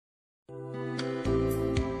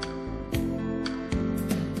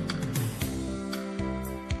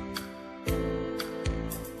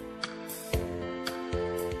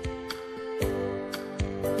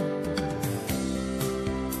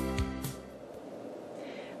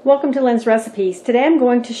Welcome to Lynn's Recipes. Today I'm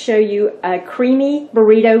going to show you a creamy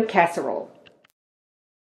burrito casserole.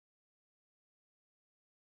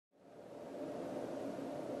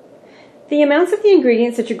 The amounts of the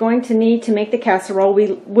ingredients that you're going to need to make the casserole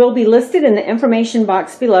will be listed in the information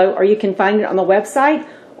box below, or you can find it on the website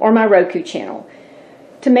or my Roku channel.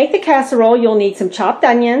 To make the casserole, you'll need some chopped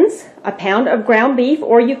onions, a pound of ground beef,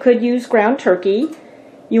 or you could use ground turkey.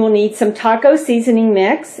 You will need some taco seasoning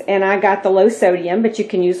mix, and I got the low sodium, but you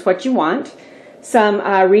can use what you want. Some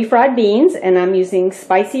refried beans, and I'm using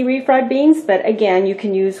spicy refried beans, but again, you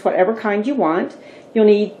can use whatever kind you want. You'll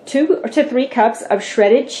need 2 to 3 cups of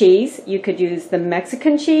shredded cheese. You could use the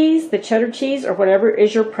Mexican cheese, the cheddar cheese, or whatever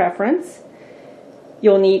is your preference.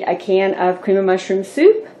 You'll need a can of cream of mushroom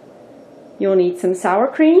soup. You'll need some sour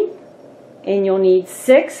cream, and you'll need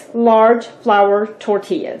 6 large flour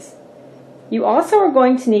tortillas. You also are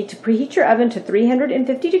going to need to preheat your oven to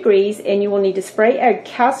 350 degrees, and you will need to spray a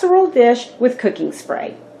casserole dish with cooking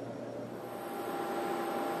spray.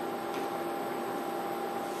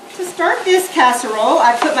 To start this casserole,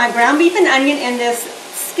 I put my ground beef and onion in this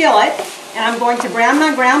skillet, and I'm going to brown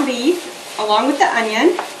my ground beef along with the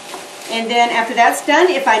onion. And then after that's done,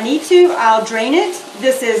 if I need to, I'll drain it.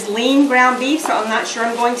 This is lean ground beef, so I'm not sure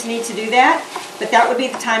I'm going to need to do that, but that would be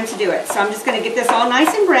the time to do it. So I'm just going to get this all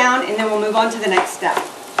nice and brown, and then we'll move on to the next step.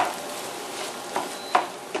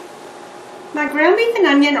 My ground beef and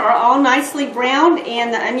onion are all nicely browned,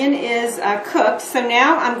 and the onion is cooked. So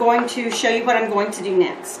now I'm going to show you what I'm going to do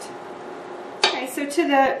next. Okay, so to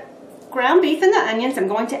the ground beef and the onions, I'm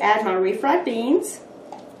going to add my refried beans.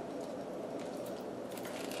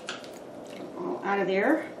 Out of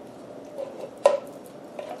there.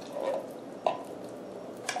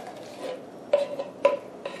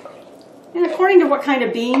 And according to what kind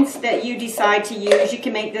of beans that you decide to use, you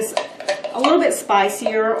can make this a little bit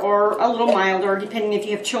spicier or a little milder, depending if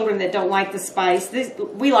you have children that don't like the spice.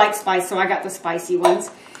 We like spice, so I got the spicy ones.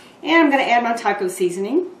 And I'm going to add my taco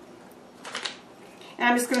seasoning. And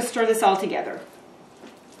I'm just going to stir this all together.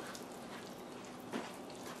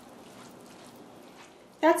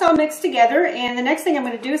 That's all mixed together, and the next thing I'm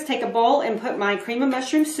going to do is take a bowl and put my cream of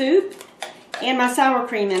mushroom soup and my sour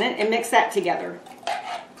cream in it and mix that together.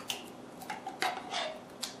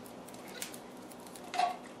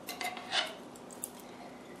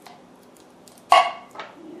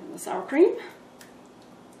 And the sour cream.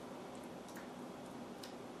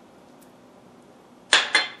 I'm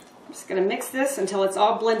just going to mix this until it's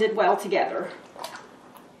all blended well together.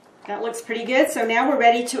 That looks pretty good, so now we're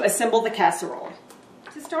ready to assemble the casserole.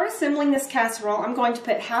 To start assembling this casserole, I'm going to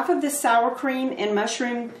put half of this sour cream and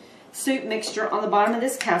mushroom soup mixture on the bottom of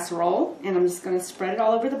this casserole, and I'm just going to spread it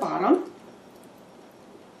all over the bottom.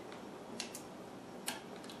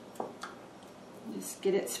 Just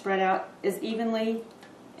get it spread out as evenly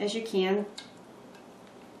as you can.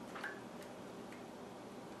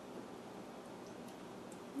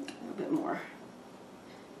 A little bit more.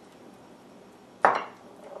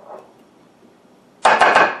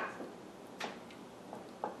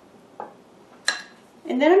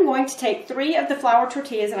 And then I'm going to take 3 of the flour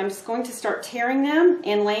tortillas, and I'm just going to start tearing them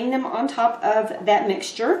and laying them on top of that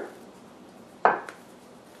mixture.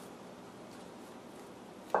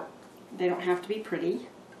 They don't have to be pretty.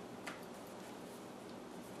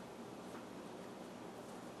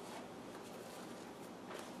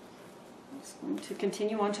 I'm just going to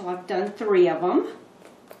continue on until I've done 3 of them.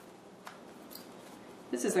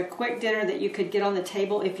 This is a quick dinner that you could get on the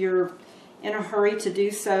table if you're in a hurry to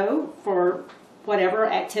do so for whatever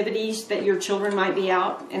activities that your children might be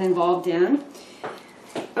out and involved in.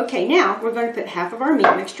 Okay, now we're going to put half of our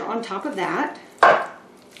meat mixture on top of that.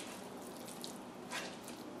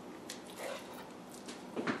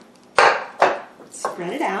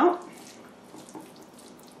 Spread it out.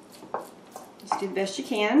 Just do the best you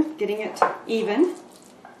can, getting it even.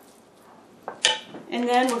 And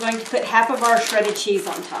then we're going to put half of our shredded cheese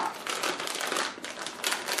on top.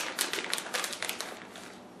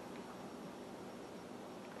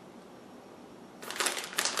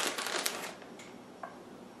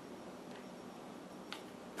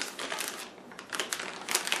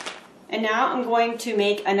 And now I'm going to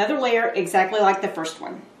make another layer exactly like the first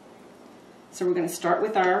one. So we're going to start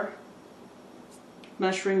with our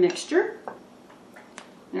mushroom mixture.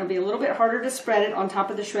 And it'll be a little bit harder to spread it on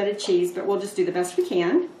top of the shredded cheese, but we'll just do the best we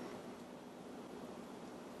can.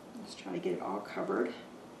 Let's try to get it all covered.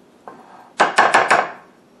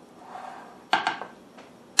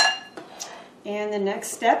 And the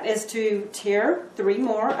next step is to tear 3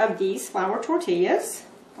 more of these flour tortillas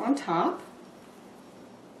on top.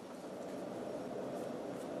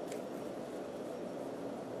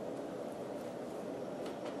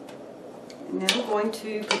 And now I'm going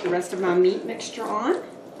to put the rest of my meat mixture on.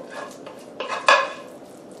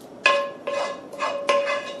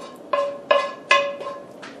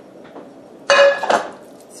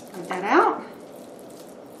 Spread that out.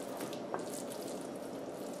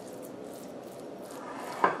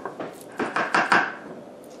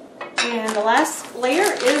 And the last layer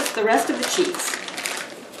is the rest of the cheese.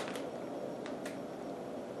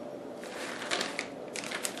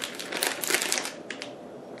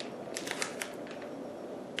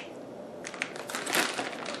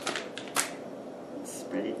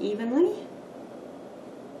 Spread it evenly.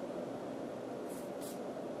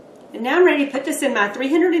 And now I'm ready to put this in my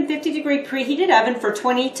 350-degree preheated oven for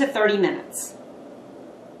 20 to 30 minutes.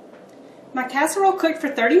 My casserole cooked for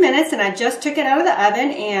 30 minutes and I just took it out of the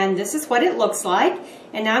oven, and this is what it looks like.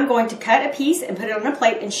 And now I'm going to cut a piece and put it on a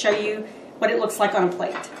plate and show you what it looks like on a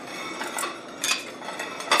plate.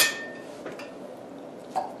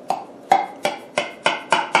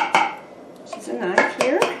 Just a knife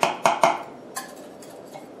here.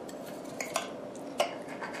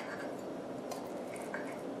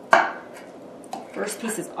 First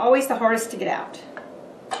piece is always the hardest to get out.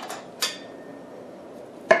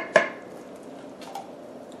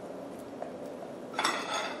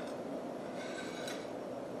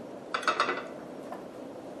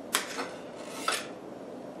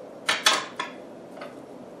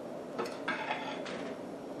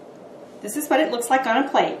 This is what it looks like on a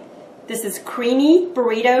plate. This is creamy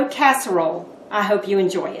burrito casserole. I hope you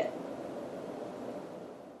enjoy it.